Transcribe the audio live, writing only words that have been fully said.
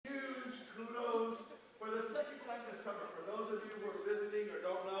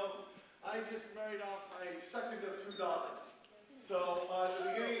So at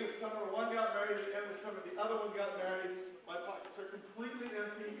the beginning of the summer, one got married. At the end of the summer, the other one got married. My pockets are completely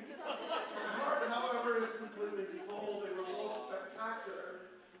empty. My heart, however, is completely full. They were both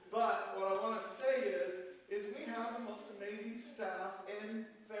spectacular. But what I want to say is we have the most amazing staff in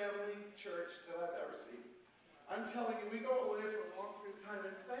family church that I've ever seen. I'm telling you, we go away for a long period of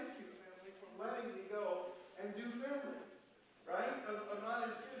time, and thank you, family, for letting me go and do family. Right? I'm not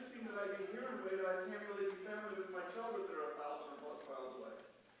insisting that I be here in a way that I can't really be family with my children that are 1,000 plus miles away.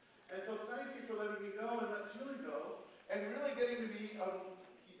 And so thank you for letting me go and let Julie go, and really getting to be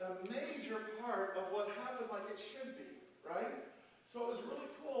a major part of what happened like it should be. Right? So it was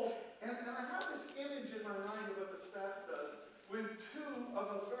really cool, and I have this image in my mind of what the staff does when two of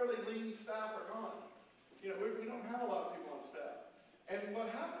a fairly lean staff are gone. You know, we don't have a lot of people on staff. And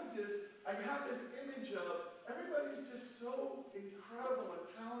what happens is, I have this image of everybody's just so incredible and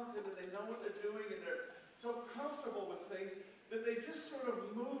talented, and they know what they're doing, and they're so comfortable with things that they just sort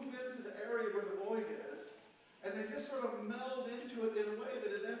of move into the area where the void is, and they just sort of meld into it in a way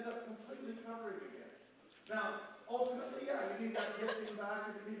that it ends up completely covering again. Now, ultimately, yeah, you need that gifting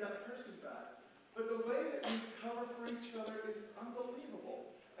back, and you need that person back. But the way that we cover for each other is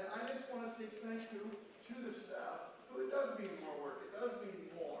unbelievable. And I just want to say thank you to the staff, who it does mean more work, it does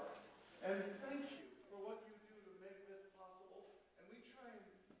mean more. And thank you for what you do to make this possible. And we try and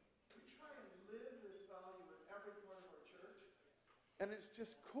live this value in every part of our church. And it's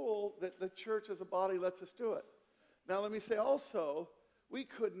just cool that the church as a body lets us do it. Now let me say also, we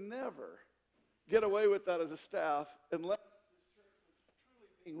could never get away with that as a staff unless this church was truly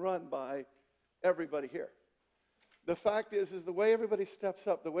being run by everybody here. The fact is the way everybody steps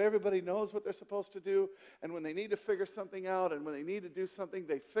up, the way everybody knows what they're supposed to do, and when they need to figure something out, and when they need to do something,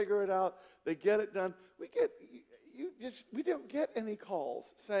 they figure it out, they get it done. We don't get any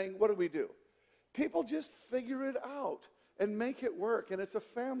calls saying, what do we do? People just figure it out and make it work, and it's a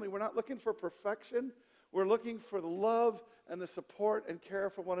family. We're not looking for perfection. We're looking for the love and the support and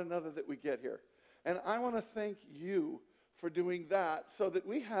care for one another that we get here. And I want to thank you for doing that, so that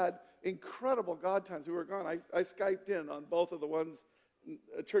we had incredible God times. We were gone. I Skyped in on both of the ones,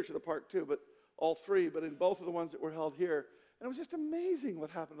 Church of the Park too, but all three, but in both of the ones that were held here. And it was just amazing what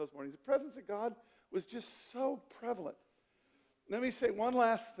happened those mornings. The presence of God was just so prevalent. Let me say one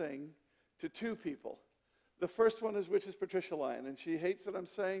last thing to two people. The first one is, which is Patricia Lyon, and she hates that I'm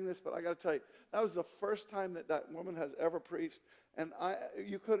saying this, but I got to tell you, that was the first time that woman has ever preached, and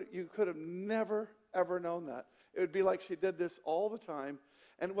you could have never, ever known that. It would be like she did this all the time.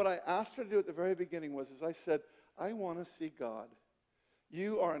 And what I asked her to do at the very beginning was I said, I want to see God.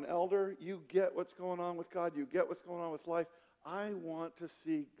 You are an elder. You get what's going on with God. You get what's going on with life. I want to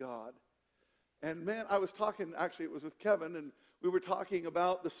see God. And man, I was talking, actually it was with Kevin, and we were talking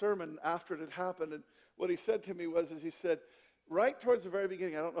about the sermon after it had happened. And what he said to me he said, right towards the very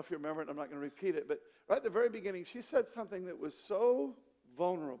beginning, I don't know if you remember it, I'm not going to repeat it, but right at the very beginning, she said something that was so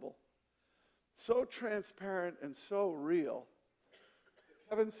vulnerable, so transparent, and so real.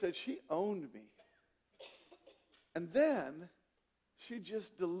 Kevin said she owned me. And then she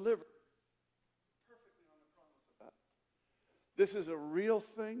just delivered perfectly on the promise of that. This is a real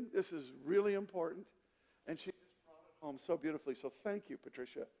thing. This is really important. And she just brought it home so beautifully. So thank you,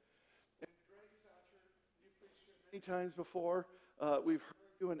 Patricia. And Greg Thatcher, you preached here many times before. We've heard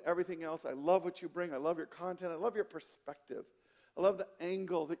you and everything else. I love what you bring. I love your content. I love your perspective. I love the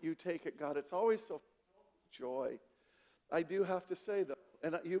angle that you take at God. It's always so full of joy. I do have to say, though,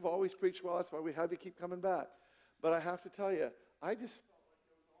 and you've always preached well, that's why we have you keep coming back. But I have to tell you, I just felt like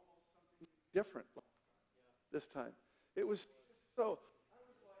there was almost something different this time. It was so,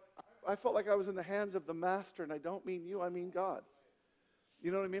 I felt like I was in the hands of the master, and I don't mean you, I mean God.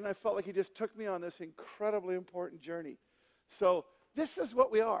 You know what I mean? I felt like he just took me on this incredibly important journey. So this is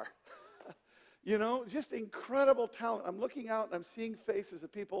what we are. You know, just incredible talent. I'm looking out and I'm seeing faces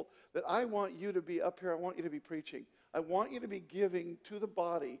of people that I want you to be up here. I want you to be preaching. I want you to be giving to the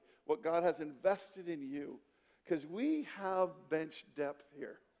body what God has invested in you. Because we have bench depth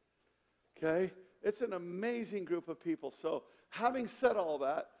here. Okay? It's an amazing group of people. So having said all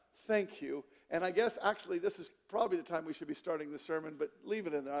that, thank you. And I guess actually this is probably the time we should be starting the sermon, but leave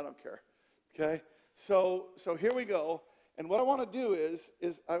it in there. I don't care. Okay? So here we go. And what I want to do is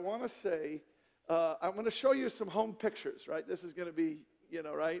I want to say, I'm going to show you some home pictures, right? This is going to be, you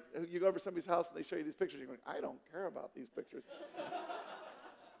know, right? You go over to somebody's house and they show you these pictures. You're going, I don't care about these pictures.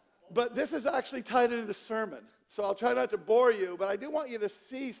 But this is actually tied into the sermon. So I'll try not to bore you, but I do want you to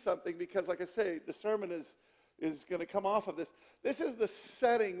see something because, like I say, the sermon is going to come off of this. This is the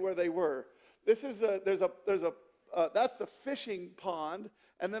setting where they were. This is that's the fishing pond,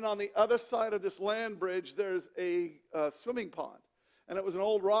 And then on the other side of this land bridge, there's a swimming pond. And it was an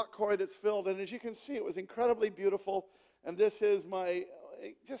old rock quarry that's filled. And as you can see, it was incredibly beautiful. And this is I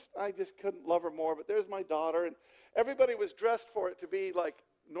just couldn't love her more. But there's my daughter. And everybody was dressed for it to be like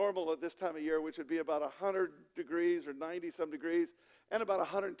normal at this time of year, which would be about 100 degrees or 90-some degrees, and about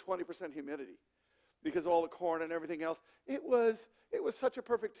 120% humidity because of all the corn and everything else. It was such a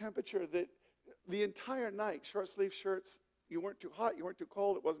perfect temperature that the entire night, short sleeve shirts, you weren't too hot, you weren't too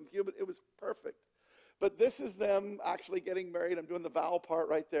cold, it wasn't humid, it was perfect. But this is them actually getting married. I'm doing the vow part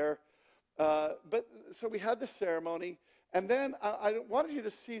right there. So we had the ceremony, and then I wanted you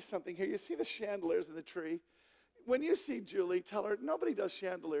to see something here. You see the chandeliers in the tree. When you see Julie, tell her, nobody does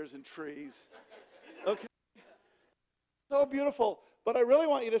chandeliers in trees. Okay? So beautiful. But I really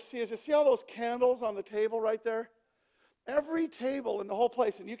want you to see you see all those candles on the table right there? Every table in the whole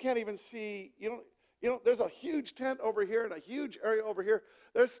place, and you can't even see, there's a huge tent over here and a huge area over here.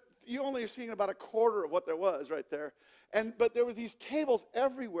 You only are seeing about a quarter of what there was right there. But there were these tables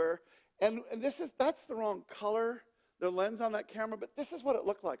everywhere, and that's the wrong color, the lens on that camera, but this is what it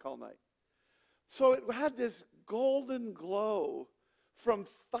looked like all night. So it had this golden glow from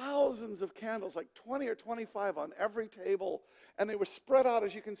thousands of candles, like 20 or 25 on every table, and they were spread out,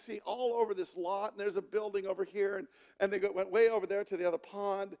 as you can see, all over this lot, and there's a building over here, and they went way over there to the other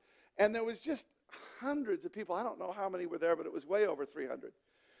pond, and there was just hundreds of people. I don't know how many were there, but it was way over 300.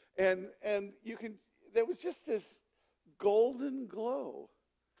 And there was just this golden glow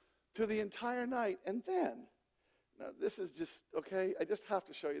through the entire night. And then, now this is just, okay, I just have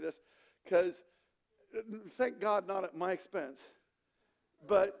to show you this, because thank God not at my expense,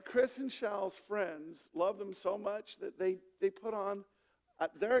 but Chris and Shal's friends love them so much that they put on,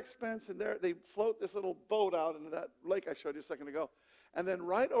 at their expense, and they float this little boat out into that lake I showed you a second ago. And then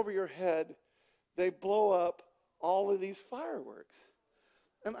right over your head, they blow up all of these fireworks.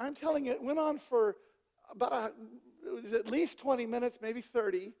 And I'm telling you, it went on for it was at least 20 minutes, maybe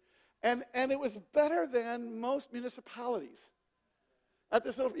 30. And it was better than most municipalities. At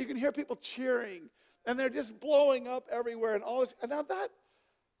this you can hear people cheering, and they're just blowing up everywhere and all this. And now that,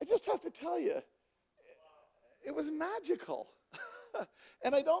 I just have to tell you, it was magical.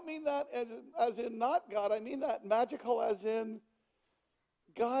 And I don't mean that as in not God. I mean that magical as in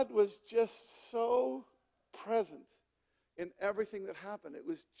God was just so present in everything that happened. It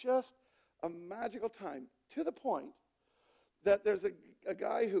was just a magical time, to the point that there's a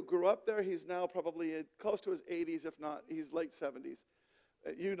guy who grew up there. He's now probably close to his 80s, if not, he's late 70s.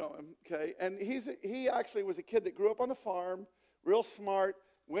 You know him, okay? And he actually was a kid that grew up on the farm, real smart,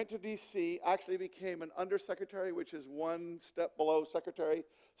 went to D.C., actually became an undersecretary, which is one step below secretary.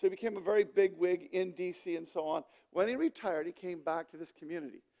 So he became a very big wig in D.C. and so on. When he retired, he came back to this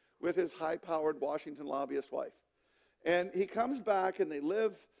community with his high-powered Washington lobbyist wife. And he comes back, and they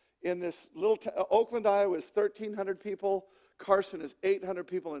live in this little Oakland, Iowa is 1,300 people. Carson is 800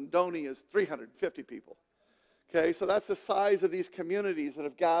 people, and Doney is 350 people. Okay, so that's the size of these communities that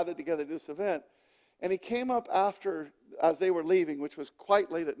have gathered together to do this event. And he came up as they were leaving, which was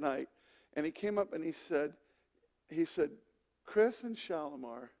quite late at night, and he came up and he said, Chris and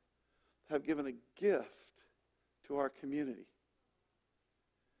Shalimar have given a gift to our community.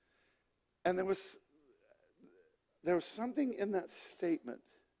 And there was something in that statement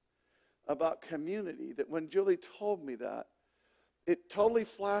about community that when Julie told me that, it totally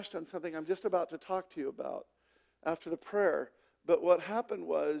flashed on something I'm just about to talk to you about after the prayer. But what happened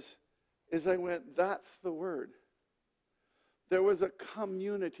is I went, that's the word. There was a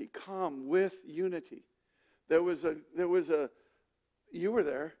community, with unity. There was you were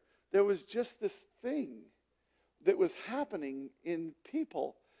there. There was just this thing that was happening in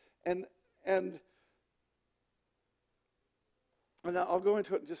people. And I'll go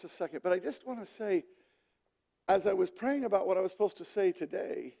into it in just a second. But I just want to say, as I was praying about what I was supposed to say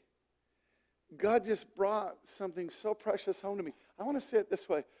today, God just brought something so precious home to me. I want to say it this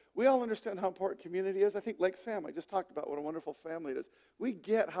way. We all understand how important community is. I think like Sam, I just talked about what a wonderful family it is. We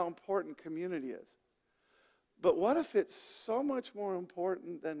get how important community is. But what if it's so much more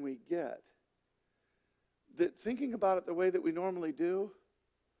important than we get, that thinking about it the way that we normally do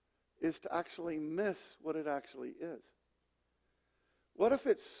is to actually miss what it actually is? What if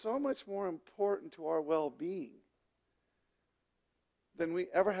it's so much more important to our well-being than we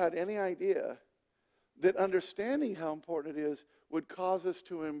ever had any idea, that understanding how important it is would cause us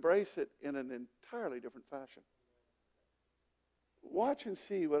to embrace it in an entirely different fashion? Watch and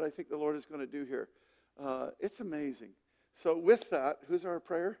see what I think the Lord is going to do here. It's amazing. So with that, who's our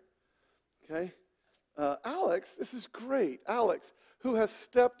prayer? Okay. Alex, this is great. Alex, who has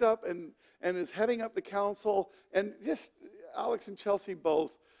stepped up and is heading up the council. And just, Alex and Chelsea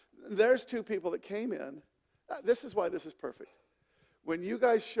both, there's two people that came in. This is why this is perfect. When you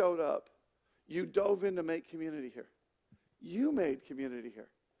guys showed up, you dove in to make community here. You made community here.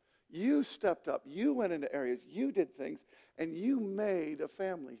 You stepped up. You went into areas. You did things. And you made a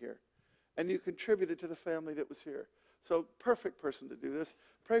family here. And you contributed to the family that was here. So, perfect person to do this.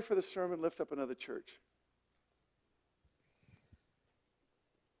 Pray for the sermon. Lift up another church.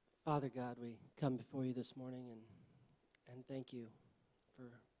 Father God, we come before you this morning and thank you for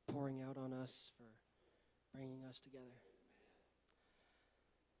pouring out on us, for bringing us together.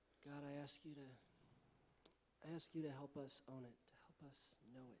 God, I ask you to help us own it, to help us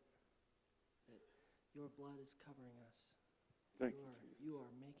know it, that your blood is covering us. Thank you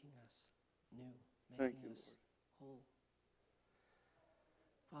are making us new, Thank making you, us whole.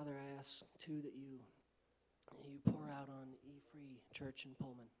 Father, I ask too that you pour out on E-Free Church in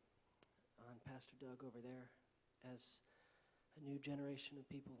Pullman, on Pastor Doug over there, as a new generation of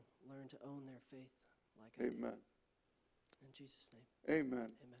people learn to own their faith like I Amen. do. In Jesus' name.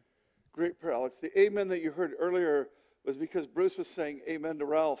 Amen. Amen. Great prayer, Alex. The amen that you heard earlier was because Bruce was saying amen to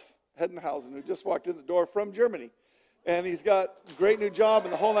Ralph Hedenhausen, who just walked in the door from Germany. And he's got a great new job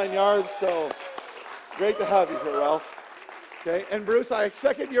in the whole 9 yards, so great to have you here, Ralph. Okay, and Bruce, I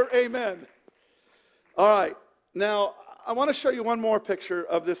second your amen. All right, now I want to show you one more picture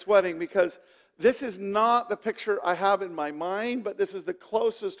of this wedding, because this is not the picture I have in my mind, but this is the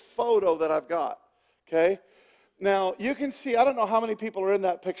closest photo that I've got, okay? Now, you can see, I don't know how many people are in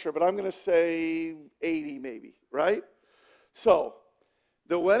that picture, but I'm going to say 80 maybe, right? So,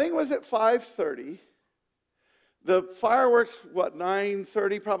 the wedding was at 5:30. The fireworks,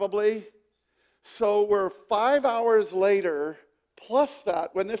 9:30 probably? So we're 5 hours later, plus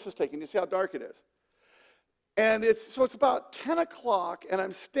that, when this is taken. You see how dark it is? And it's about 10 o'clock, and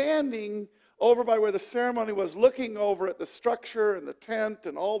I'm standing over by where the ceremony was, looking over at the structure and the tent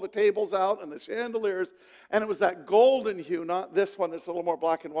and all the tables out and the chandeliers, and it was that golden hue, not this one that's a little more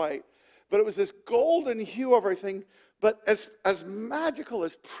black and white, but it was this golden hue of everything. But as magical,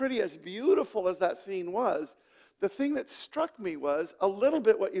 as pretty, as beautiful as that scene was, the thing that struck me was a little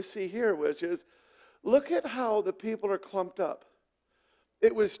bit what you see here, which is, look at how the people are clumped up.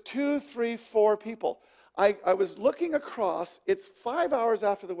 It was 2, 3, 4 people. I was looking across. It's 5 hours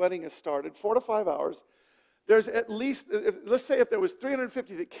after the wedding has started, 4 to 5 hours. There's at least, let's say if there was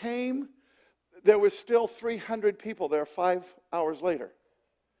 350 that came, there was still 300 people there 5 hours later.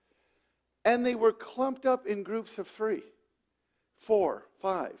 And they were clumped up in groups of 3, 4,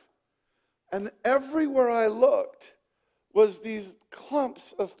 5. And everywhere I looked was these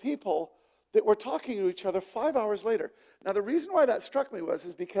clumps of people that were talking to each other 5 hours later. Now, the reason why that struck me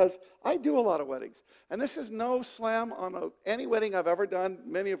is because I do a lot of weddings. And this is no slam on any wedding I've ever done,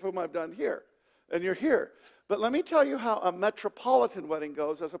 many of whom I've done here. And you're here. But let me tell you how a metropolitan wedding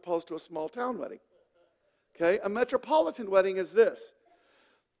goes as opposed to a small town wedding. Okay? A metropolitan wedding is this.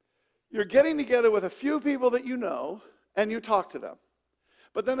 You're getting together with a few people that you know, and you talk to them.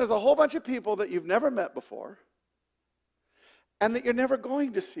 But then there's a whole bunch of people that you've never met before, and that you're never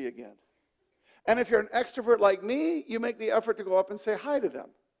going to see again. And if you're an extrovert like me, you make the effort to go up and say hi to them.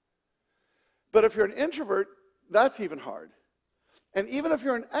 But if you're an introvert, that's even hard. And even if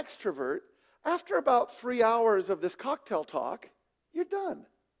you're an extrovert, after about 3 hours of this cocktail talk, you're done.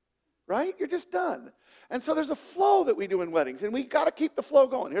 Right? You're just done. And so there's a flow that we do in weddings, and we got to keep the flow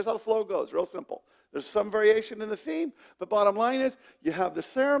going. Here's how the flow goes, real simple. There's some variation in the theme, but bottom line is you have the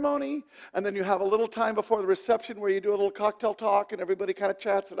ceremony, and then you have a little time before the reception where you do a little cocktail talk and everybody kind of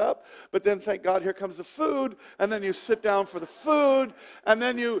chats it up. But then, thank God, here comes the food, and then you sit down for the food, and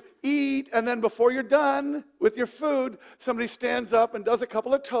then you eat, and then before you're done with your food, somebody stands up and does a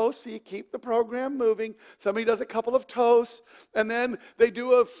couple of toasts, so you keep the program moving. Somebody does a couple of toasts, and then they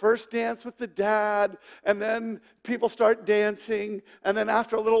do a first dance with the dad, and then people start dancing, and then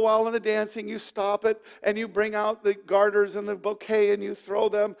after a little while in the dancing, you stop it, and you bring out the garters and the bouquet, and you throw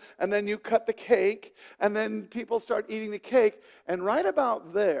them, and then you cut the cake, and then people start eating the cake, and right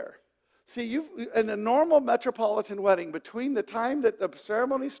about there, see, in a normal metropolitan wedding, between the time that the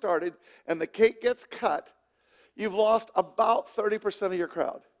ceremony started and the cake gets cut, you've lost about 30% of your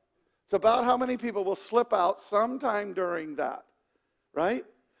crowd. It's about how many people will slip out sometime during that, right?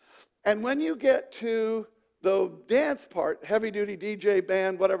 And when you get to the dance part, heavy-duty DJ,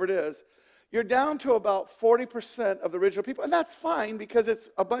 band, whatever it is, you're down to about 40% of the original people. And that's fine because it's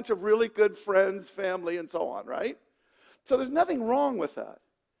a bunch of really good friends, family, and so on, right? So there's nothing wrong with that.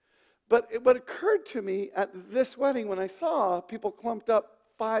 But what occurred to me at this wedding when I saw people clumped up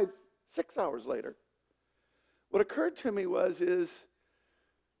 5, 6 hours later, what occurred to me is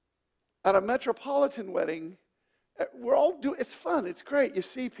at a metropolitan wedding, It's fun, it's great, you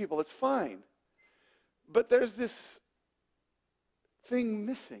see people, it's fine. But there's this thing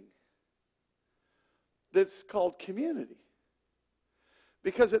missing that's called community.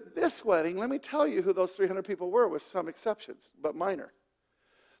 Because at this wedding, let me tell you who those 300 people were, with some exceptions, but minor.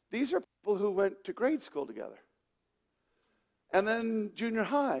 These are people who went to grade school together, and then junior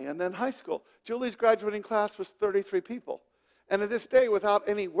high, and then high school. Julie's graduating class was 33 people. And to this day, without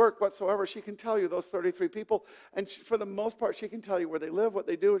any work whatsoever, she can tell you those 33 people. And for the most part, she can tell you where they live, what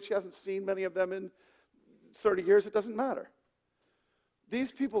they do, and she hasn't seen many of them in 30 years. It doesn't matter.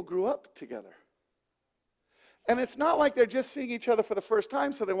 These people grew up together. And it's not like they're just seeing each other for the first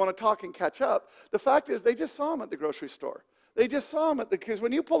time, so they want to talk and catch up. The fact is, they just saw them at the grocery store. They just saw them because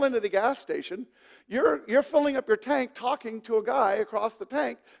when you pull into the gas station, you're filling up your tank talking to a guy across the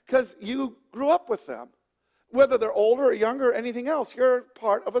tank because you grew up with them. Whether they're older or younger or anything else, you're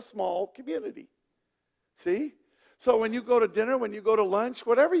part of a small community. See? So when you go to dinner, when you go to lunch,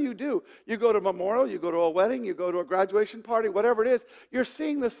 whatever you do, you go to a memorial, you go to a wedding, you go to a graduation party, whatever it is, you're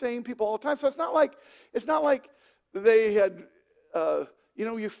seeing the same people all the time. So it's not like they had,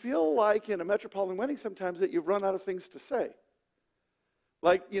 you feel like in a metropolitan wedding sometimes that you've run out of things to say.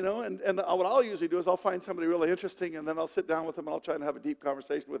 Like, and what I'll usually do is I'll find somebody really interesting, and then I'll sit down with them and I'll try and have a deep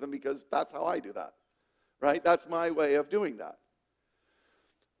conversation with them because that's how I do that, right? That's my way of doing that.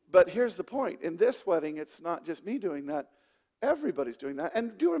 But here's the point. In this wedding, it's not just me doing that. Everybody's doing that.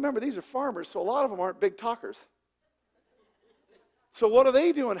 And do remember, these are farmers, so a lot of them aren't big talkers. So what are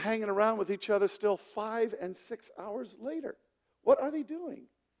they doing hanging around with each other still 5 and 6 hours later? What are they doing?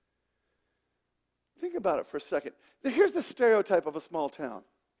 Think about it for a second. Here's the stereotype of a small town.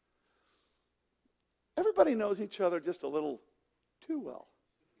 Everybody knows each other just a little too well.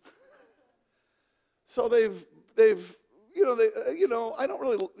 So they've I don't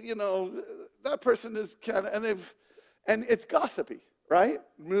really, that person is kind of, and it's gossipy, right?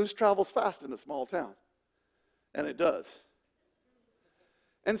 News travels fast in a small town, and it does.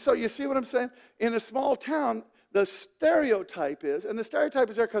 And so you see what I'm saying? In a small town, the stereotype is, and the stereotype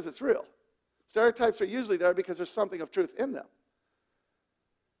is there because it's real. Stereotypes are usually there because there's something of truth in them.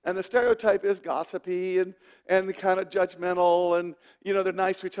 And the stereotype is gossipy and kind of judgmental, and, they're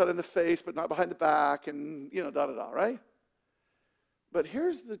nice to each other in the face, but not behind the back, and, da-da-da, right? But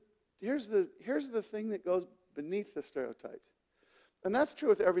here's the thing that goes beneath the stereotypes. And that's true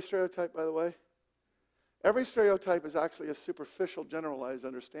with every stereotype, by the way. Every stereotype is actually a superficial, generalized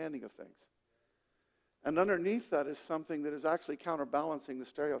understanding of things. And underneath that is something that is actually counterbalancing the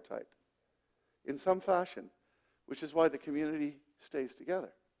stereotype in some fashion, which is why the community stays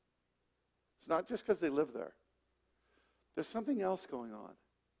together. It's not just because they live there. There's something else going on.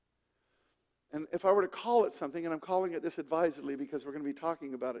 And if I were to call it something, and I'm calling it this advisedly because we're going to be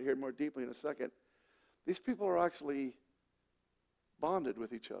talking about it here more deeply in a second, these people are actually bonded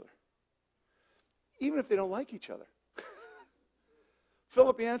with each other, even if they don't like each other.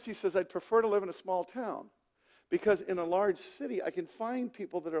 Philip Yancey says, I'd prefer to live in a small town because in a large city, I can find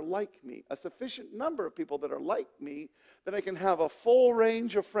people that are like me, a sufficient number of people that are like me, that I can have a full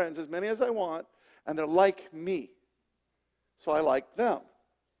range of friends, as many as I want, and they're like me. So I like them.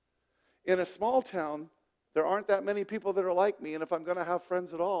 In a small town, there aren't that many people that are like me, and if I'm going to have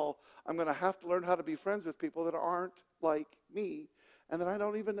friends at all, I'm going to have to learn how to be friends with people that aren't like me, and that I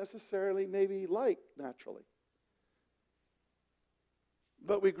don't even necessarily maybe like naturally.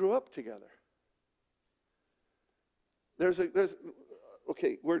 But we grew up together.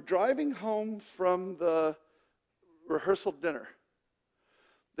 We're driving home from the rehearsal dinner.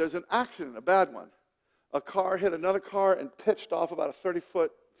 There's an accident, a bad one. A car hit another car and pitched off about a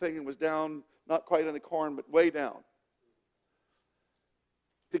 30-foot thing and was down, not quite in the corn, but way down.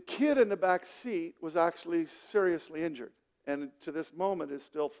 The kid in the back seat was actually seriously injured, and to this moment is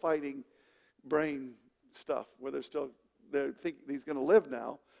still fighting brain stuff, where they think he's going to live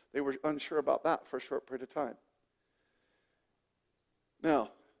now. They were unsure about that for a short period of time.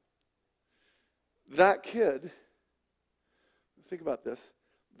 Now, that kid, think about this,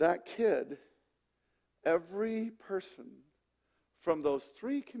 that kid, every person from those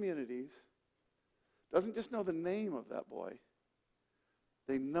 3 communities doesn't just know the name of that boy,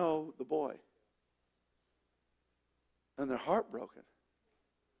 they know the boy. And they're heartbroken.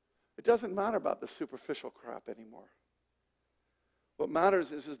 It doesn't matter about the superficial crap anymore. What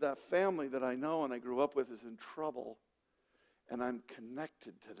matters is that family that I know and I grew up with is in trouble, and I'm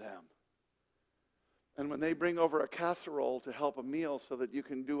connected to them. And when they bring over a casserole to help a meal so that you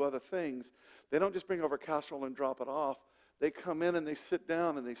can do other things, they don't just bring over a casserole and drop it off. They come in and they sit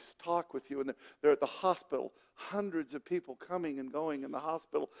down and they talk with you, and they're at the hospital. Hundreds of people coming and going in the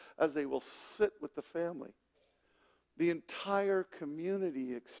hospital as they will sit with the family. The entire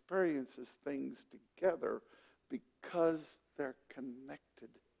community experiences things together because they're connected,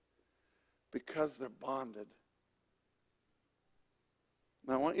 because they're bonded.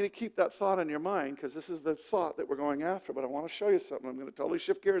 Now, I want you to keep that thought in your mind, because this is the thought that we're going after, but I want to show you something. I'm going to totally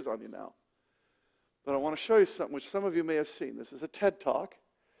shift gears on you now. But I want to show you something which some of you may have seen. This is a TED Talk,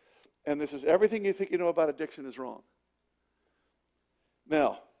 and this is everything you think you know about addiction is wrong.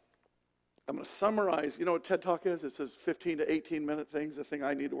 Now, I'm going to summarize. You know what TED Talk is? It says 15 to 18-minute things, the thing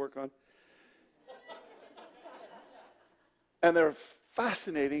I need to work on. And they're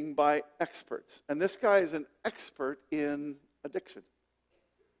fascinating by experts. And this guy is an expert in addiction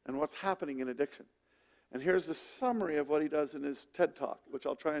and what's happening in addiction. And here's the summary of what he does in his TED Talk, which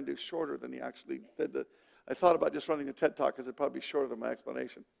I'll try and do shorter than he actually did. I thought about just running a TED Talk because it'd probably be shorter than my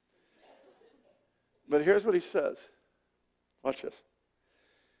explanation. But here's what he says. Watch this.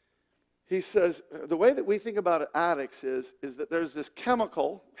 He says, the way that we think about addicts is that there's this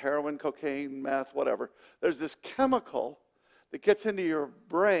chemical, heroin, cocaine, meth, whatever. There's this chemical that gets into your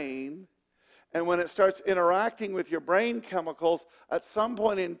brain, and when it starts interacting with your brain chemicals, at some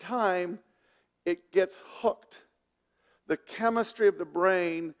point in time, it gets hooked. The chemistry of the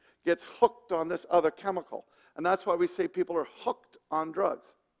brain gets hooked on this other chemical. And that's why we say people are hooked on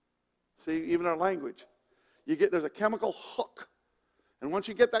drugs. See, even our language. There's a chemical hook. And once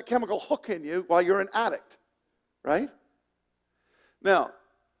you get that chemical hook in you, well, you're an addict, right? Now,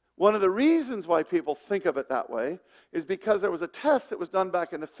 one of the reasons why people think of it that way is because there was a test that was done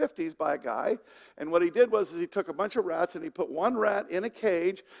back in the 50s by a guy, and what he did was he took a bunch of rats and he put one rat in a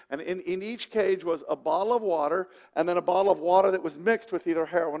cage, and in each cage was a bottle of water, and then a bottle of water that was mixed with either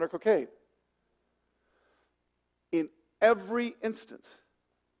heroin or cocaine. In every instance,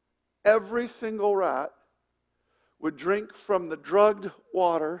 every single rat would drink from the drugged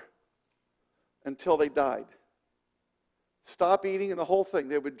water until they died. Stop eating and the whole thing.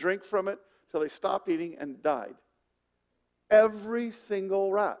 They would drink from it till they stopped eating and died. Every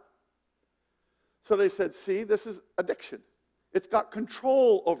single rat. So they said, see, this is addiction. It's got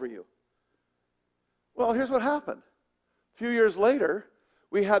control over you. Well, here's what happened. A few years later,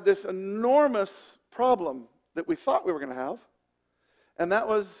 we had this enormous problem that we thought we were going to have, and that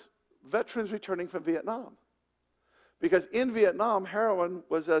was veterans returning from Vietnam. Because in Vietnam, heroin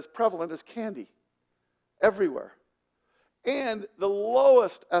was as prevalent as candy everywhere. And the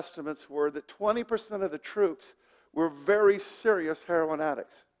lowest estimates were that 20% of the troops were very serious heroin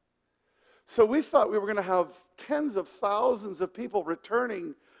addicts. So we thought we were going to have tens of thousands of people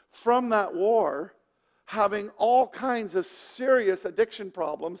returning from that war having all kinds of serious addiction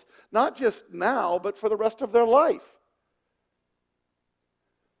problems, not just now, but for the rest of their life.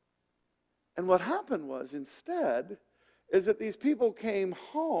 And what happened was, instead, is that these people came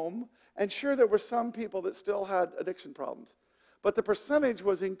home, and sure, there were some people that still had addiction problems. But the percentage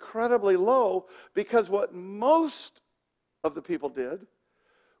was incredibly low, because what most of the people did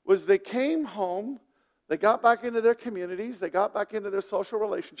was they came home, they got back into their communities, they got back into their social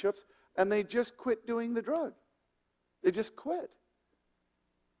relationships, and they just quit doing the drug. They just quit.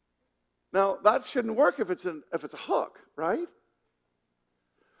 Now, that shouldn't work if it's a hook, right?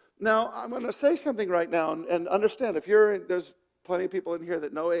 Now, I'm going to say something right now, and understand, there's plenty of people in here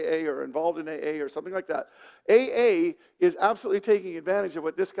that know AA or are involved in AA or something like that. AA is absolutely taking advantage of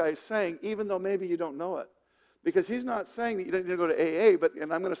what this guy is saying, even though maybe you don't know it. Because he's not saying that you don't need to go to AA,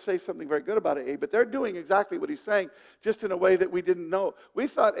 and I'm going to say something very good about AA, but they're doing exactly what he's saying, just in a way that we didn't know. We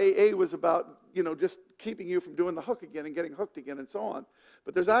thought AA was about, just keeping you from doing the hook again and getting hooked again and so on.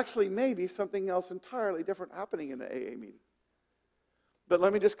 But there's actually maybe something else entirely different happening in the AA meeting. But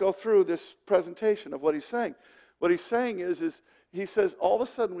let me just go through this presentation of what he's saying. What he's saying is he says, all of a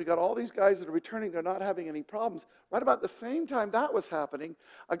sudden, we got all these guys that are returning, they're not having any problems. Right about the same time that was happening,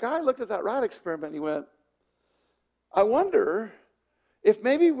 a guy looked at that rat experiment and he went, I wonder if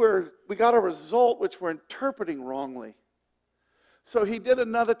maybe we got a result which we're interpreting wrongly. So he did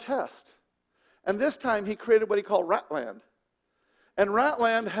another test. And this time he created what he called Ratland. And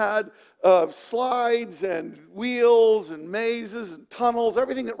Ratland had slides and wheels and mazes and tunnels,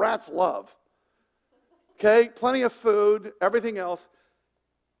 everything that rats love. Okay, plenty of food, everything else.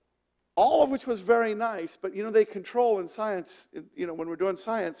 All of which was very nice, but they control in science, when we're doing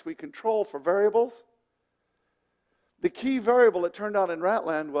science, we control for variables. The key variable it turned out in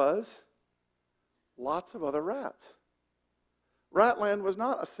Ratland was lots of other rats. Ratland was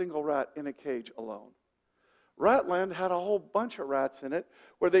not a single rat in a cage alone. Ratland had a whole bunch of rats in it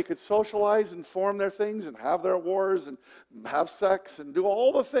where they could socialize and form their things and have their wars and have sex and do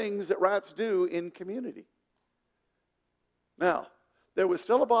all the things that rats do in community. Now, there was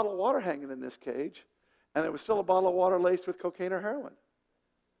still a bottle of water hanging in this cage, And it was still a bottle of water laced with cocaine or heroin.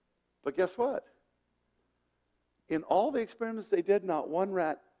 But guess what? In all the experiments they did, not one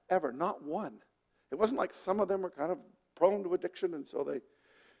rat ever, not one. It wasn't like some of them were kind of prone to addiction, and so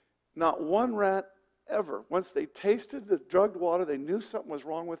not one rat ever. Once they tasted the drugged water, they knew something was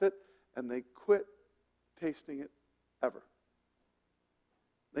wrong with it, and they quit tasting it ever.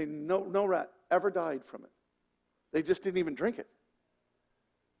 No rat ever died from it. They just didn't even drink it.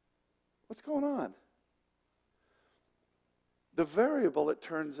 What's going on? The variable, it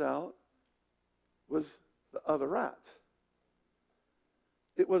turns out, was the other rats.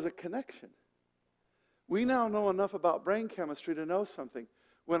 It was a connection. We now know enough about brain chemistry to know something.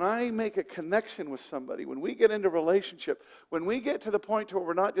 When I make a connection with somebody, when we get into relationship, when we get to the point to where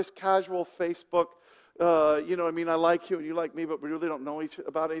we're not just casual Facebook, I like you and you like me, but we really don't know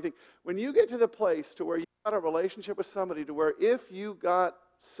about anything. When you get to the place to where you've got a relationship with somebody to where if you got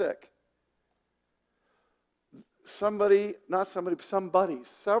sick, somebody,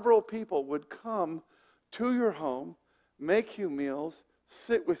 several people would come to your home, make you meals,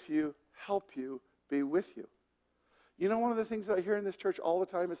 sit with you, help you, be with you. You know, one of the things that I hear in this church all the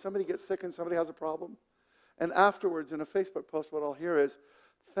time is somebody gets sick and somebody has a problem. And afterwards, in a Facebook post, what I'll hear is,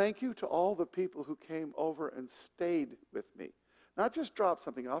 thank you to all the people who came over and stayed with me. Not just dropped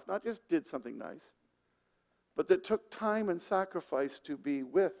something off, not just did something nice, but that took time and sacrifice to be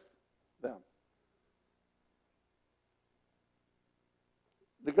with them.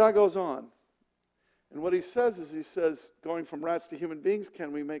 The guy goes on, and what he says, going from rats to human beings,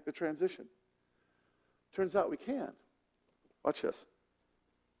 can we make the transition? Turns out we can. Watch this.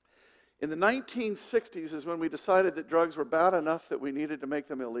 In the 1960s is when we decided that drugs were bad enough that we needed to make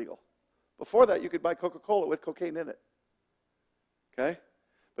them illegal. Before that, you could buy Coca-Cola with cocaine in it. Okay?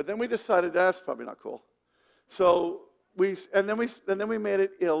 But then we decided that's probably not cool. So then we made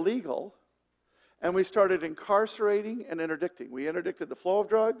it illegal, and we started incarcerating and interdicting. We interdicted the flow of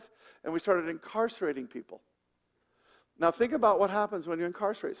drugs, and we started incarcerating people. Now think about what happens when you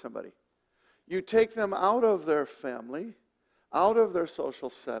incarcerate somebody. You take them out of their family, out of their social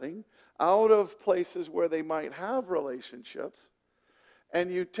setting, out of places where they might have relationships,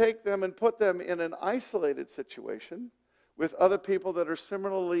 and you take them and put them in an isolated situation with other people that are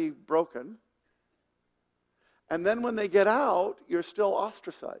similarly broken. And then when they get out, you're still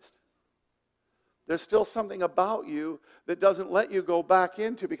ostracized. There's still something about you that doesn't let you go back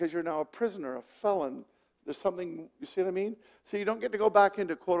into, because you're now a prisoner, a felon. There's something, you see what I mean? So you don't get to go back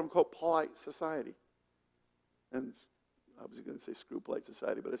into quote-unquote polite society. And I was going to say screw polite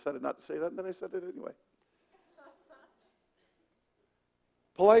society, but I decided not to say that, and then I said it anyway.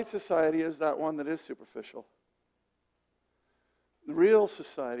 Polite society is that one that is superficial. The real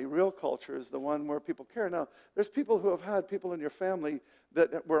society, real culture is the one where people care. Now, there's people who have had people in your family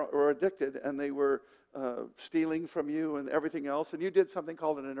that were addicted, and they were stealing from you and everything else, and you did something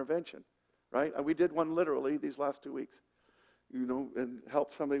called an intervention, right? And we did one literally these last 2 weeks, and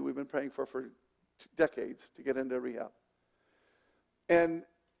helped somebody we've been praying for decades to get into rehab.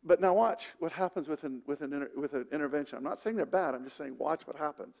 But now watch what happens with an intervention. I'm not saying they're bad. I'm just saying watch what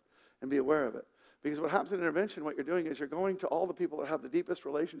happens and be aware of it. Because what happens in intervention, what you're doing is you're going to all the people that have the deepest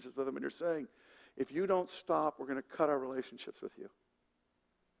relationships with them, and you're saying, if you don't stop, we're going to cut our relationships with you.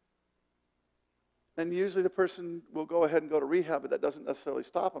 And usually the person will go ahead and go to rehab, but that doesn't necessarily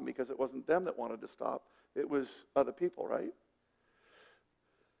stop them, because it wasn't them that wanted to stop. It was other people, right?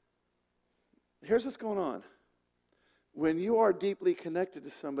 Here's what's going on. When you are deeply connected to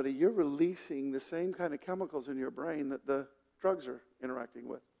somebody, you're releasing the same kind of chemicals in your brain that the drugs are interacting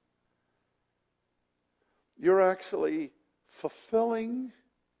with. You're actually fulfilling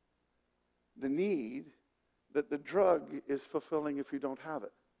the need that the drug is fulfilling if you don't have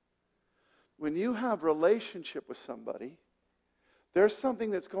it. When you have relationship with somebody, there's something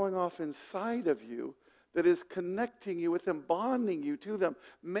that's going off inside of you that is connecting you with them, bonding you to them,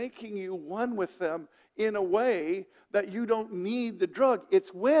 making you one with them in a way that you don't need the drug.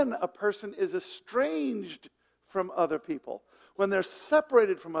 It's when a person is estranged from other people, when they're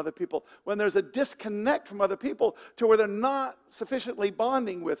separated from other people, when there's a disconnect from other people to where they're not sufficiently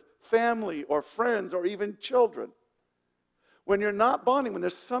bonding with family or friends or even children. When you're not bonding, when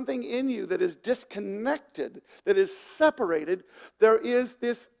there's something in you that is disconnected, that is separated, there is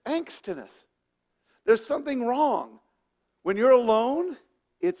this angstiness. There's something wrong. When you're alone,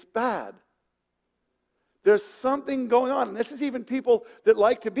 it's bad. There's something going on. And this is even people that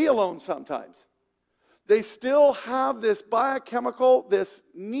like to be alone sometimes. They still have this biochemical, this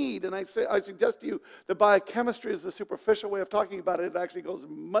need. And I suggest to you that biochemistry is the superficial way of talking about it. It actually goes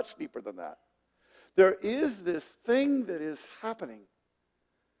much deeper than that. There is this thing that is happening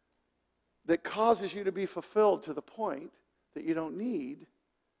that causes you to be fulfilled to the point that you don't need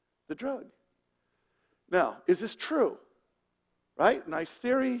the drug. Now, is this true? Right? Nice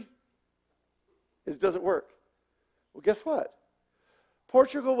theory. Does it work? Well, guess what?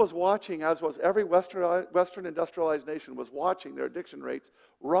 Portugal was watching, as was every Western industrialized nation, was watching their addiction rates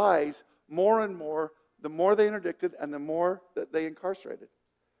rise more and more, the more they interdicted and the more that they incarcerated.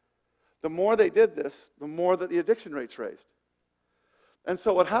 The more they did this, the more that the addiction rates raised. And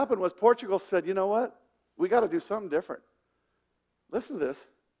so what happened was Portugal said, you know what? We got to do something different. Listen to this.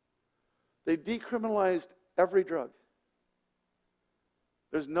 They decriminalized every drug.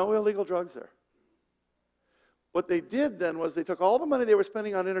 There's no illegal drugs there. What they did then was they took all the money they were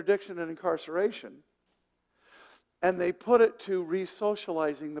spending on interdiction and incarceration and they put it to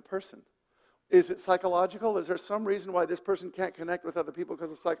re-socializing the person. Is it psychological? Is there some reason why this person can't connect with other people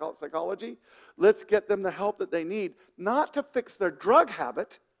because of psychology? Let's get them the help that they need, not to fix their drug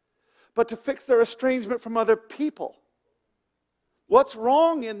habit, but to fix their estrangement from other people. What's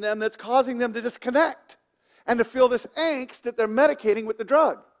wrong in them that's causing them to disconnect and to feel this angst that they're medicating with the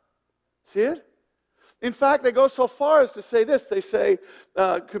drug? See it? In fact, they go so far as to say this. They say,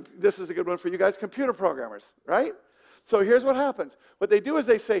 this is a good one for you guys, computer programmers, right? So here's what happens. What they do is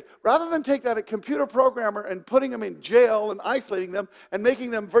they say, rather than take that computer programmer and putting them in jail and isolating them and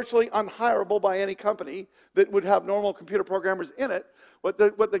making them virtually unhireable by any company that would have normal computer programmers in it, what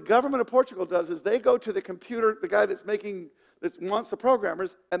the government of Portugal does is they go to the guy that wants the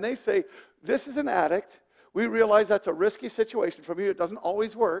programmers, and they say, this is an addict. We realize that's a risky situation for you. It doesn't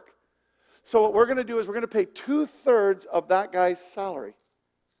always work. So what we're going to do is we're going to pay 2/3 of that guy's salary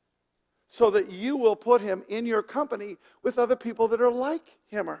so that you will put him in your company with other people that are like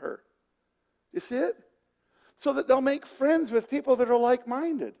him or her. You see it? So that they'll make friends with people that are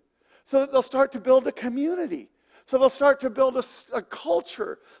like-minded. So that they'll start to build a community. So they'll start to build a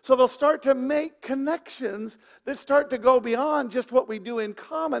culture. So they'll start to make connections that start to go beyond just what we do in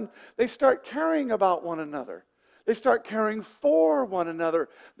common. They start caring about one another. They start caring for one another.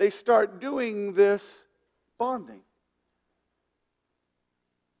 They start doing this bonding.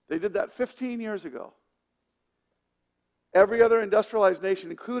 They did that 15 years ago. Every other industrialized nation,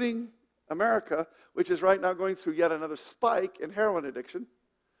 including America, which is right now going through yet another spike in heroin addiction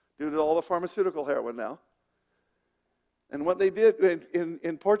due to all the pharmaceutical heroin now. And what they did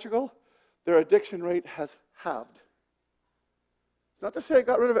in Portugal, their addiction rate has halved. It's not to say it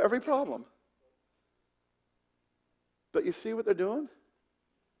got rid of every problem. But you see what they're doing?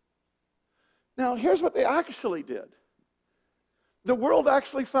 Now, here's what they actually did. The world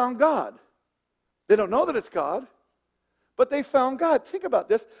actually found God. They don't know that it's God, but they found God. Think about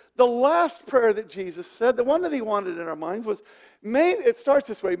this. The last prayer that Jesus said, the one that he wanted in our minds was, it starts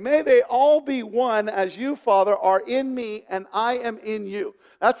this way, may they all be one as you, Father, are in me and I am in you.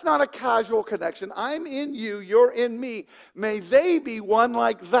 That's not a casual connection. I'm in you, you're in me. May they be one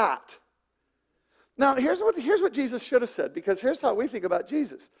like that. Now, here's what Jesus should have said, because here's how we think about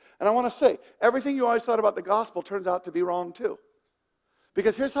Jesus. And I want to say, everything you always thought about the gospel turns out to be wrong too.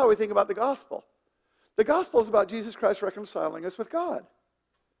 Because here's how we think about the gospel. The gospel is about Jesus Christ reconciling us with God.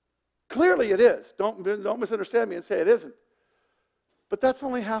 Clearly it is. Don't misunderstand me and say it isn't. But that's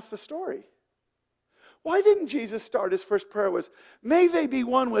only half the story. Why didn't Jesus start his first prayer with, may they be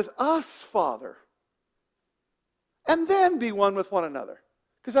one with us, Father, and then be one with one another?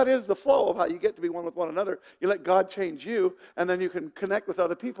 Because that is the flow of how you get to be one with one another. You let God change you, and then you can connect with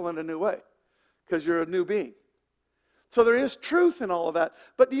other people in a new way, because you're a new being. So there is truth in all of that.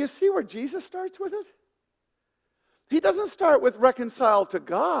 But do you see where Jesus starts with it? He doesn't start with reconcile to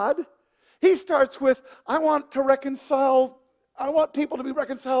God. He starts with, I want people to be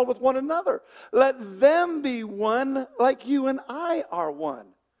reconciled with one another. Let them be one like you and I are one.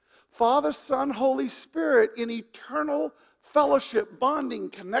 Father, Son, Holy Spirit in eternal fellowship, bonding,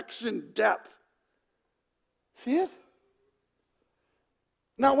 connection, depth. See it?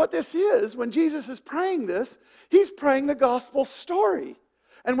 Now what this is, when Jesus is praying this, he's praying the gospel story.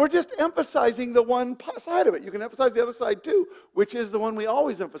 And we're just emphasizing the one side of it. You can emphasize the other side too, which is the one we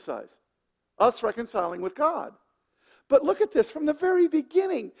always emphasize. Us reconciling with God. But look at this, from the very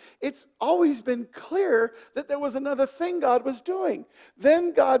beginning, it's always been clear that there was another thing God was doing.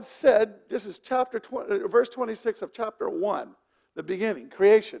 Then God said, this is verse 26 of chapter 1, the beginning,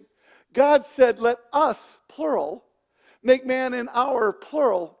 creation. God said, let us, plural, make man in our,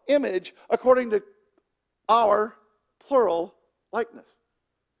 plural, image according to our, plural, likeness.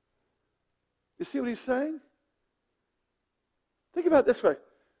 You see what he's saying? Think about it this way.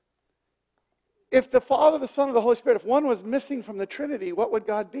 If the Father, the Son, and the Holy Spirit, if one was missing from the Trinity, what would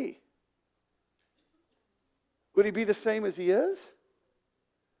God be? Would he be the same as he is?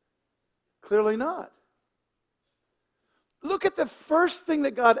 Clearly not. Look at the first thing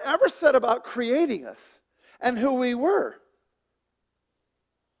that God ever said about creating us and who we were.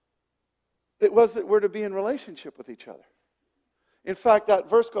 It was that we're to be in relationship with each other. In fact, that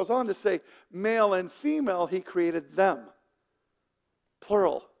verse goes on to say, male and female, he created them.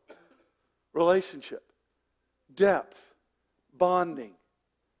 Plural. Relationship. Depth. Bonding.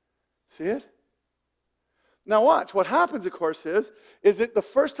 See it? Now watch. What happens, of course, is that the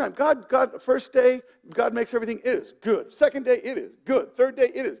first time, first day, God makes everything is good. Second day, it is good. Third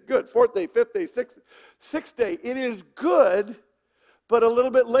day, it is good. Fourth day, fifth day, sixth day, it is good. But a little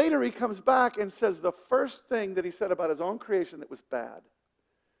bit later, he comes back and says the first thing that he said about his own creation that was bad.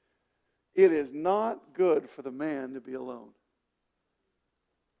 It is not good for the man to be alone.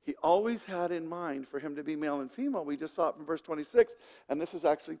 He always had in mind for him to be male and female. We just saw it from verse 26, and this is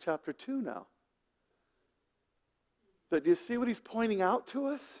actually chapter 2 now. But do you see what he's pointing out to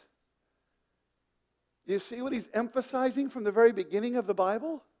us? Do you see what he's emphasizing from the very beginning of the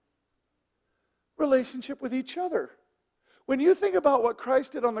Bible? Relationship with each other. When you think about what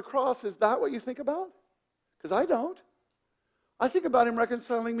Christ did on the cross, is that what you think about? Because I don't. I think about him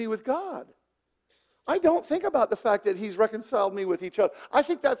reconciling me with God. I don't think about the fact that he's reconciled me with each other. I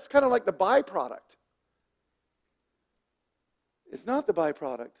think that's kind of like the byproduct. It's not the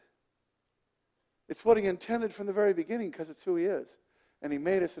byproduct. It's what he intended from the very beginning because it's who he is. And he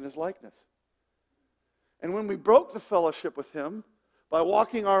made us in his likeness. And when we broke the fellowship with him by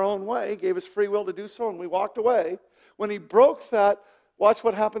walking our own way, gave us free will to do so, and we walked away. When he broke that, watch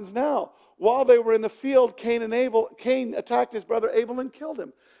what happens now. While they were in the field, Cain attacked his brother Abel and killed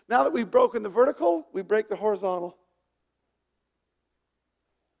him. Now that we've broken the vertical, we break the horizontal.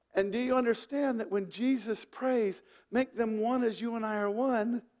 And do you understand that when Jesus prays, make them one as you and I are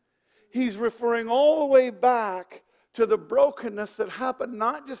one, he's referring all the way back to the brokenness that happened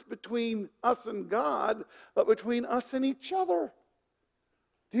not just between us and God, but between us and each other.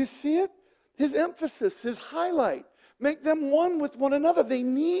 Do you see it? His emphasis, his highlight. Make them one with one another. They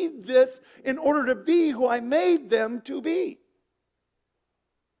need this in order to be who I made them to be.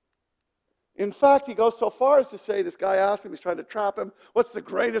 In fact, he goes so far as to say, this guy asked him, he's trying to trap him, what's the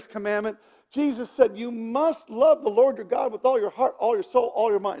greatest commandment? Jesus said, you must love the Lord your God with all your heart, all your soul,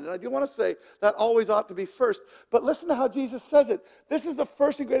 all your mind. And I do want to say that always ought to be first. But listen to how Jesus says it. This is the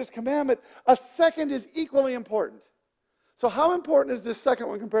first and greatest commandment. A second is equally important. So how important is this second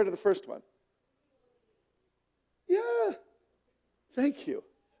one compared to the first one? Yeah. Thank you.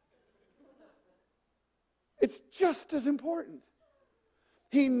 It's just as important.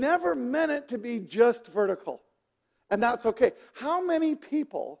 He never meant it to be just vertical. And that's okay. How many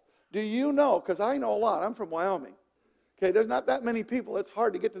people do you know? Because I know a lot. I'm from Wyoming. Okay, there's not that many people. It's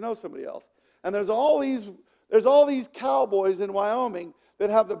hard to get to know somebody else. And there's all these cowboys in Wyoming that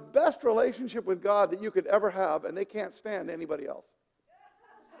have the best relationship with God that you could ever have, and they can't stand anybody else.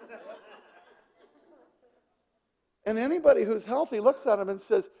 And anybody who's healthy looks at them and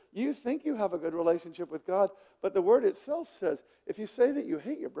says, you think you have a good relationship with God, but the word itself says, if you say that you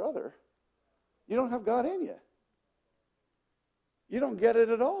hate your brother, you don't have God in you. You don't get it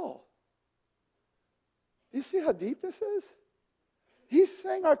at all. Do you see how deep this is? He's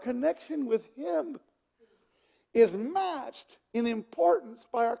saying our connection with him is matched in importance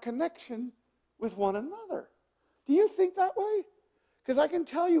by our connection with one another. Do you think that way? Because I can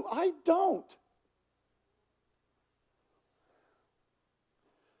tell you, I don't.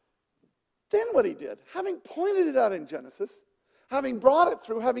 Then what he did, having pointed it out in Genesis, having brought it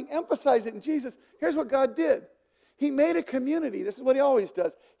through, having emphasized it in Jesus, here's what God did. He made a community. This is what he always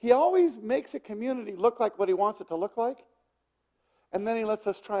does. He always makes a community look like what he wants it to look like, and then he lets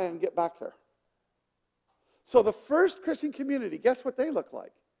us try and get back there. So the first Christian community, guess what they look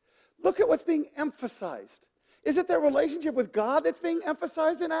like? Look at what's being emphasized. Is it their relationship with God that's being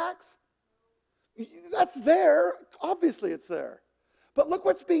emphasized in Acts? That's there. Obviously it's there. But look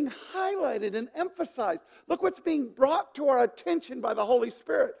what's being highlighted and emphasized. Look what's being brought to our attention by the Holy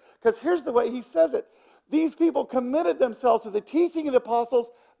Spirit. Because here's the way he says it. These people committed themselves to the teaching of the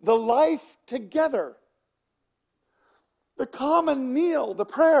apostles, the life together. The common meal, the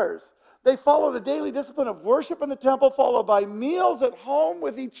prayers. They followed a daily discipline of worship in the temple, followed by meals at home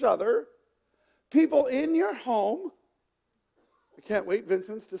with each other. People in your home. I can't wait,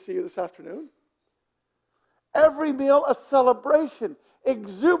 Vincent, to see you this afternoon. Every meal a celebration,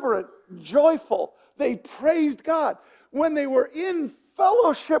 exuberant, joyful. They praised God. When they were in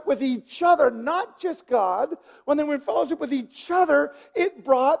fellowship with each other, not just God, when they were in fellowship with each other, it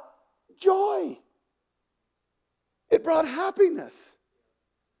brought joy. It brought happiness.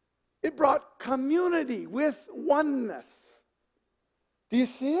 It brought community with oneness. Do you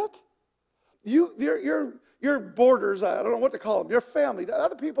see it? Your boarders, I don't know what to call them, your family, the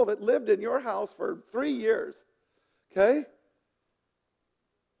other people that lived in your house for 3 years, okay?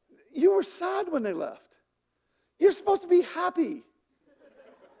 You were sad when they left. You're supposed to be happy.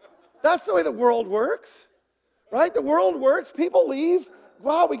 That's the way the world works, right? The world works. People leave.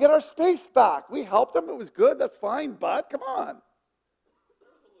 Wow, we get our space back. We helped them. It was good. That's fine. But come on.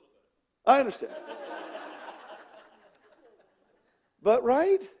 I understand. But,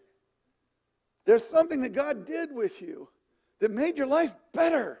 right? There's something that God did with you that made your life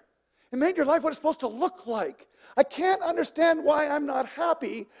better. It made your life what it's supposed to look like. I can't understand why I'm not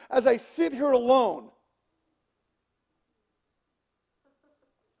happy as I sit here alone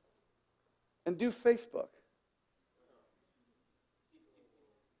and do Facebook.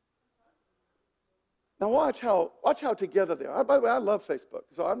 Now watch how together they are. By the way, I love Facebook,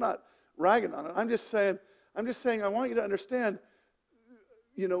 so I'm not ragging on it. I'm just saying I want you to understand,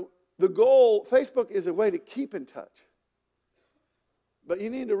 the goal, Facebook is a way to keep in touch. But you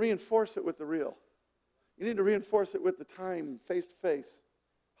need to reinforce it with the real. You need to reinforce it with the time, face-to-face,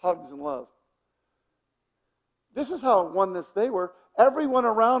 hugs and love. This is how oneness they were. Everyone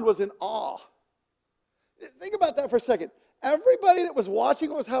around was in awe. Think about that for a second. Everybody that was watching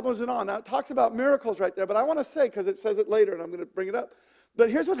what was happening was in awe. Now, it talks about miracles right there, but I want to say, because it says it later, and I'm going to bring it up.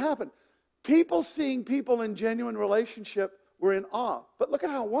 But here's what happened. People seeing people in genuine relationship were in awe. But look at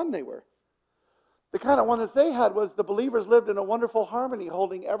how one they were. The kind of oneness they had was the believers lived in a wonderful harmony,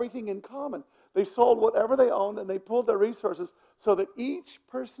 holding everything in common. They sold whatever they owned, and they pooled their resources so that each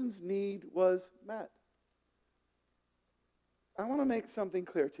person's need was met. I want to make something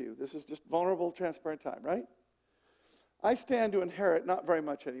clear to you. This is just vulnerable, transparent time, right? I stand to inherit not very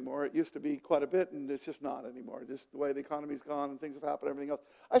much anymore. It used to be quite a bit, and it's just not anymore. Just the way the economy's gone and things have happened, everything else.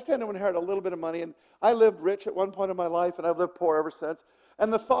 I stand to inherit a little bit of money, and I lived rich at one point in my life, and I've lived poor ever since.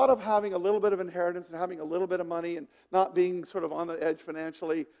 And the thought of having a little bit of inheritance and having a little bit of money and not being sort of on the edge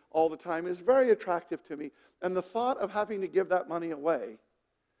financially all the time is very attractive to me. And the thought of having to give that money away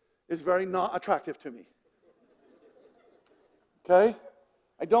is very not attractive to me. Okay?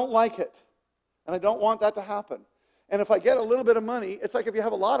 I don't like it. And I don't want that to happen. And if I get a little bit of money, it's like if you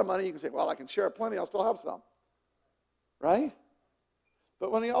have a lot of money, you can say, well, I can share plenty, I'll still have some. Right?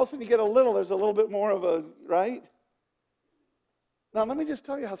 But when all of a sudden you get a little, there's a little bit more of a, right? Now, let me just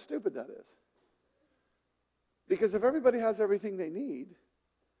tell you how stupid that is. Because if everybody has everything they need,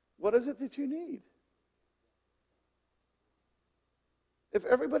 what is it that you need? If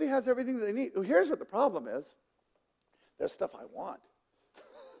everybody has everything they need, well, here's what the problem is. There's stuff I want.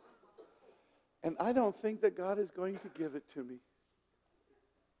 And I don't think that God is going to give it to me.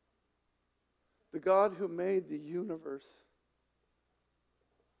 The God who made the universe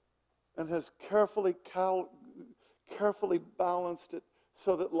and has carefully balanced it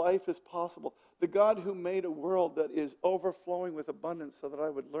so that life is possible. The God who made a world that is overflowing with abundance so that I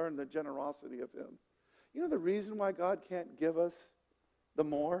would learn the generosity of Him. You know the reason why God can't give us the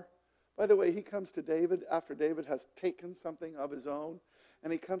more? By the way, He comes to David after David has taken something of his own,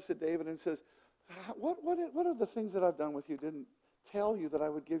 and He comes to David and says, what are the things that I've done with you didn't tell you that I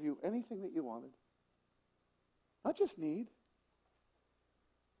would give you anything that you wanted? Not just need.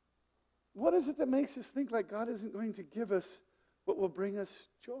 What is it that makes us think like God isn't going to give us what will bring us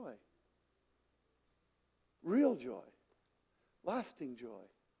joy? Real joy. Lasting joy.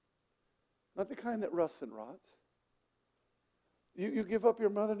 Not the kind that rusts and rots. You give up your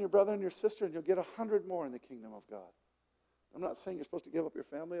mother and your brother and your sister and you'll get 100 more in the kingdom of God. I'm not saying you're supposed to give up your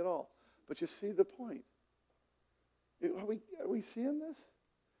family at all. But you see the point. Are we seeing this?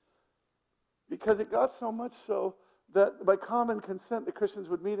 Because it got so much so that by common consent, the Christians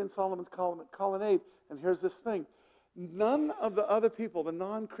would meet in Solomon's colonnade. And here's this thing. None of the other people, the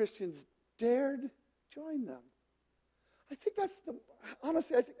non-Christians, dared join them.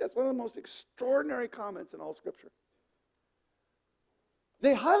 Honestly, I think that's one of the most extraordinary comments in all Scripture.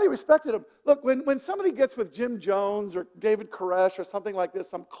 They highly respected him. Look, when somebody gets with Jim Jones or David Koresh or something like this,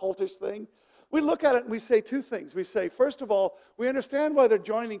 some cultish thing, we look at it and we say two things. We say, first of all, we understand why they're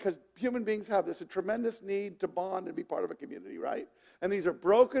joining because human beings have a tremendous need to bond and be part of a community, right? And these are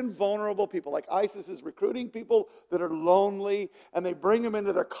broken, vulnerable people. Like ISIS is recruiting people that are lonely and they bring them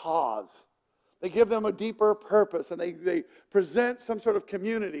into their cause. They give them a deeper purpose and they present some sort of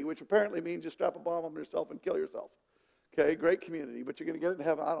community, which apparently means just strap a bomb on yourself and kill yourself. Okay, great community, but you're going to get it in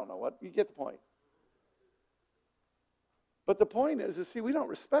heaven. I don't know what. You get the point. But the point is, see, we don't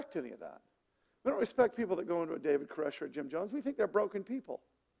respect any of that. We don't respect people that go into a David Koresh or a Jim Jones. We think they're broken people.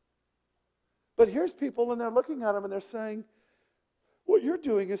 But here's people, and they're looking at them, and they're saying, what you're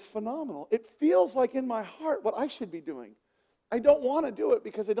doing is phenomenal. It feels like in my heart what I should be doing. I don't want to do it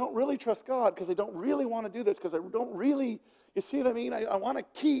because I don't really trust God, because I don't really want to do this, because I don't really, you see what I mean? I want to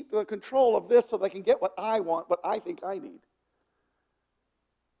keep the control of this so that I can get what I want, what I think I need.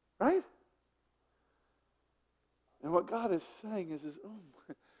 Right? And what God is saying is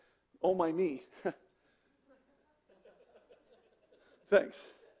oh my me. Thanks.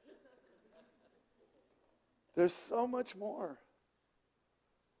 There's so much more.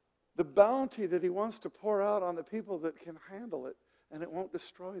 The bounty that he wants to pour out on the people that can handle it, and it won't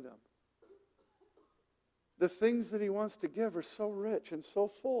destroy them. The things that he wants to give are so rich and so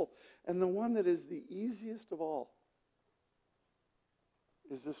full. And the one that is the easiest of all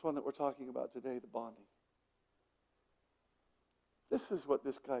is this one that we're talking about today, the bonding. This is what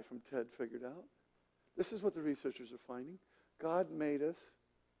this guy from TED figured out. This is what the researchers are finding. God made us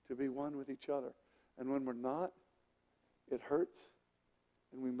to be one with each other. And when we're not, it hurts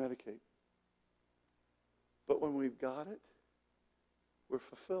and we medicate. But when we've got it, we're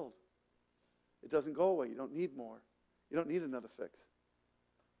fulfilled. It doesn't go away. You don't need more. You don't need another fix.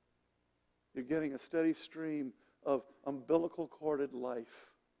 You're getting a steady stream of umbilical corded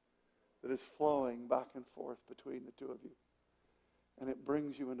life that is flowing back and forth between the two of you. And it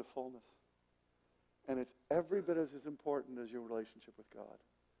brings you into fullness. And it's every bit as important as your relationship with God.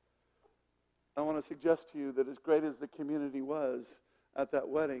 I want to suggest to you that as great as the community was at that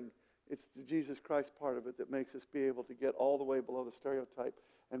wedding, it's the Jesus Christ part of it that makes us be able to get all the way below the stereotype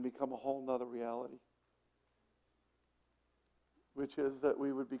and become a whole nother reality. Which is that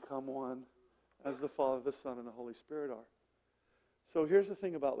we would become one as the Father, the Son, and the Holy Spirit are. So here's the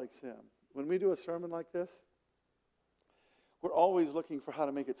thing about Lake Sam. When we do a sermon like this, we're always looking for how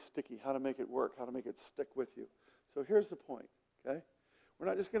to make it sticky, how to make it work, how to make it stick with you. So here's the point, okay? We're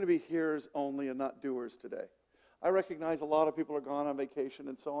not just going to be hearers only and not doers today. I recognize a lot of people are gone on vacation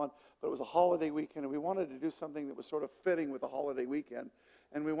and so on, but it was a holiday weekend, and we wanted to do something that was sort of fitting with a holiday weekend,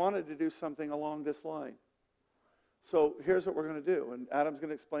 and we wanted to do something along this line. So here's what we're going to do, and Adam's going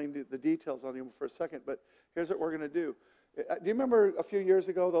to explain the details on you for a second, but here's what we're going to do. Do you remember a few years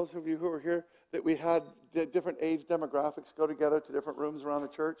ago, those of you who were here, that we had different age demographics go together to different rooms around the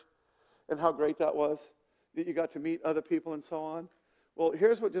church? And how great that was? That you got to meet other people and so on? Well,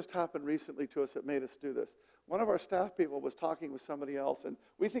 here's what just happened recently to us that made us do this. One of our staff people was talking with somebody else, and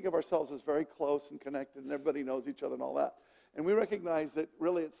we think of ourselves as very close and connected, and everybody knows each other and all that. And we recognize that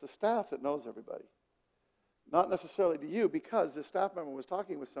really it's the staff that knows everybody. Not necessarily to you, because the staff member was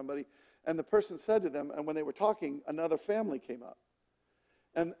talking with somebody, and the person said to them, and when they were talking, another family came up.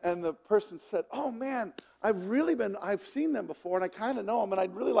 And the person said, oh man, I've seen them before, and I kind of know them, and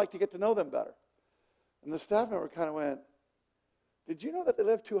I'd really like to get to know them better. And the staff member kind of went, did you know that they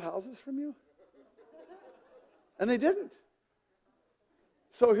live 2 houses from you? And they didn't.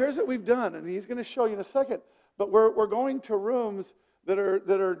 So here's what we've done, and he's going to show you in a second, but we're going to rooms that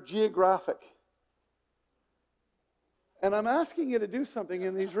are geographic. And I'm asking you to do something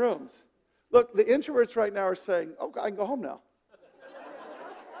in these rooms. Look, the introverts right now are saying, oh, I can go home now.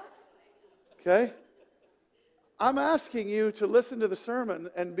 Okay? I'm asking you to listen to the sermon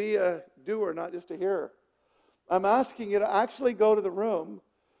and be a doer, not just a hearer. I'm asking you to actually go to the room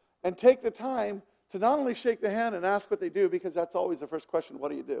and take the time to not only shake the hand and ask what they do, because that's always the first question,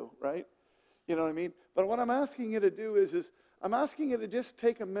 what do you do, right? You know what I mean? But what I'm asking you to do is I'm asking you to just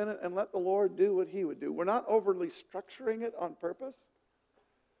take a minute and let the Lord do what he would do. We're not overly structuring it on purpose,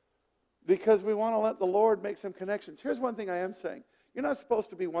 because we want to let the Lord make some connections. Here's one thing I am saying. You're not supposed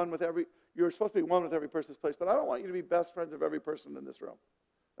to be you're supposed to be one with every person's place, but I don't want you to be best friends of every person in this room.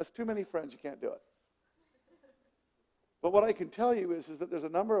 That's too many friends. You can't do it. But what I can tell you is that there's a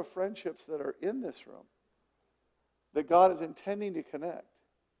number of friendships that are in this room that God is intending to connect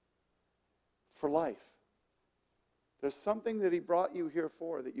for life. There's something that he brought you here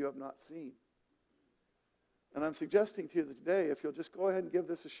for that you have not seen. And I'm suggesting to you that today, if you'll just go ahead and give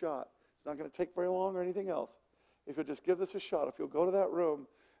this a shot, it's not going to take very long or anything else. If you'll just give this a shot, if you'll go to that room,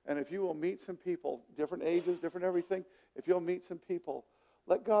 and if you will meet some people, different ages, different everything, if you'll meet some people,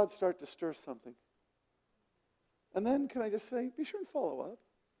 let God start to stir something. And then, can I just say, be sure and follow up.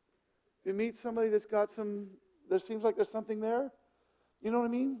 If you meet somebody that's got there seems like there's something there, you know what I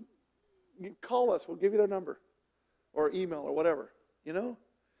mean? You call us, we'll give you their number, or email, or whatever, you know?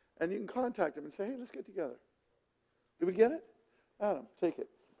 And you can contact them and say, hey, let's get together. Did we get it? Adam, take it.